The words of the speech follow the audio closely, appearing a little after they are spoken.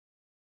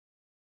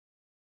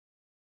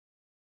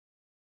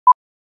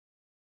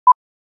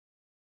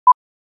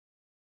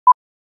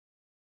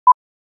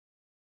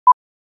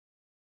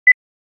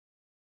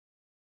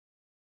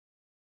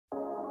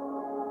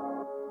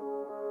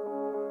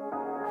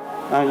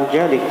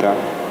Angelica,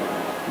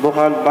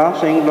 bukal ba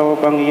sa iyong loob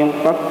ang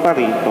iyong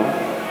pagparito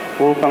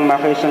upang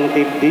makisang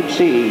dibdib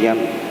si Ian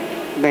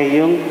na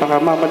iyong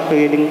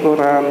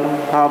pakamapagpilingkuran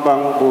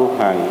habang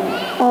buhay?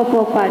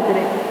 Opo,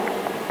 Padre.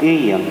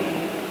 Ian,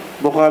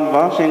 bukal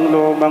ba sa iyong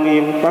loob ang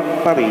iyong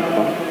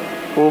pagparito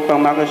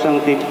upang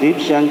makisang dibdib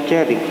si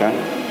Angelica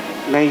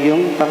na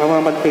iyong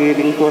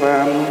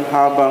pakamapagpilingkuran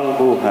habang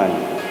buhay?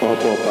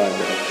 Opo,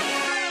 Padre.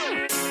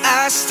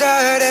 I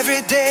start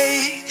every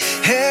day,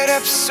 head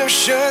up so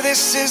sure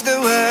this is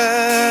the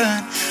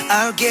one,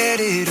 I'll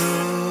get it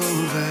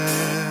over.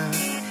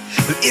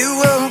 But it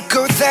won't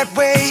go that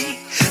way,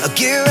 I'll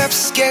give up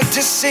scared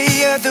to say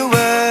you're the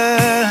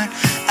one,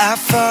 I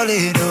fall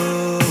it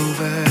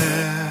over.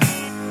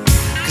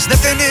 Cause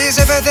nothing is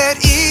ever that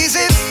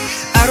easy,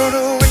 I don't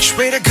know which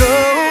way to go.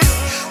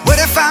 What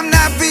if I'm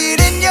not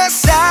reading your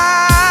signs?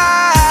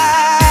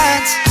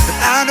 But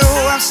I know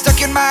I'm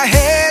stuck in my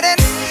head and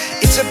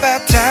it's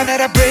about time that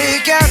I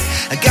break out.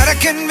 I gotta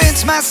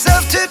convince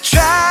myself to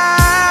try.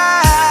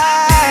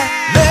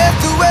 Let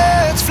the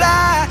words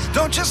fly,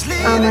 don't just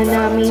leave Ama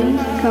namin,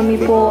 kami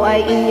po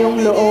ay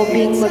inyong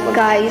loobing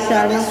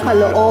magkaisa ng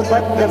kaloob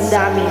at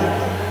damdamin.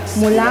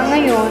 Mula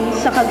ngayon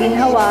sa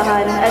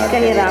kaginhawahan at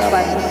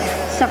kahirapan,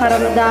 sa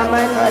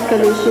karamdaman at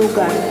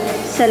kalusugan,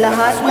 sa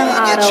lahat ng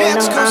araw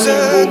ng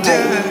aming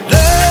buhay.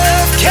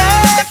 Love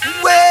can't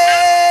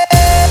wait,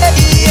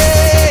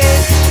 yeah.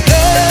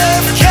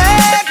 Love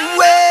can't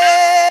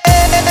wait,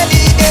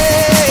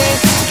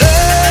 yeah.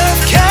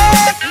 Love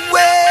can't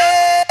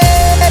wait,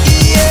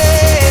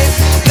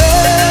 yeah.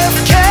 Love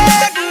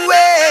can't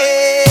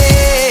wait.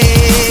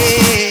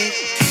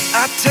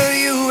 I'll tell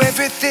you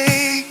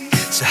everything,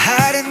 so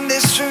hiding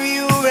this from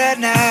you right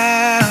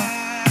now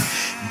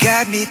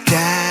got me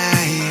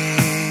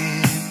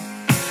dying.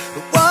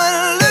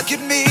 One look at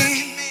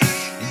me,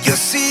 you'll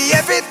see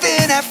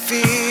everything I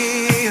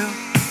feel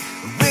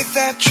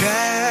without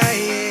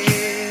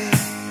trying.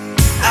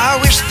 I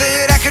wish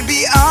that I could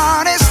be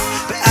honest,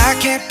 but I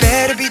can't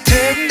bear to be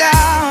turned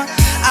down.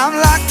 I'm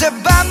locked up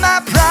by my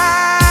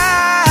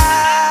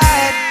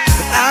pride,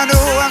 but I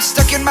know I'm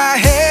stuck in my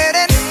head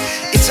and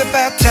it's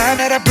about time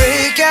that I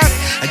break out.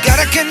 I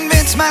gotta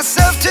convince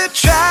myself to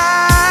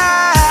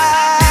try.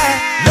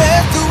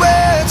 Let the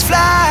words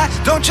fly,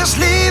 don't just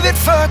leave it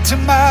for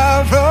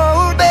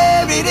tomorrow.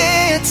 Buried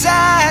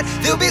inside,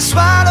 they'll be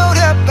swallowed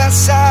up by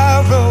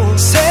sorrow.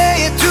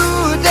 Say it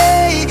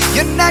today,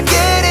 you're not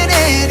getting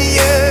any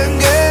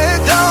younger.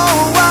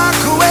 Don't walk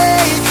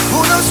away, who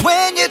knows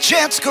when your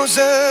chance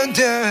goes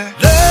under.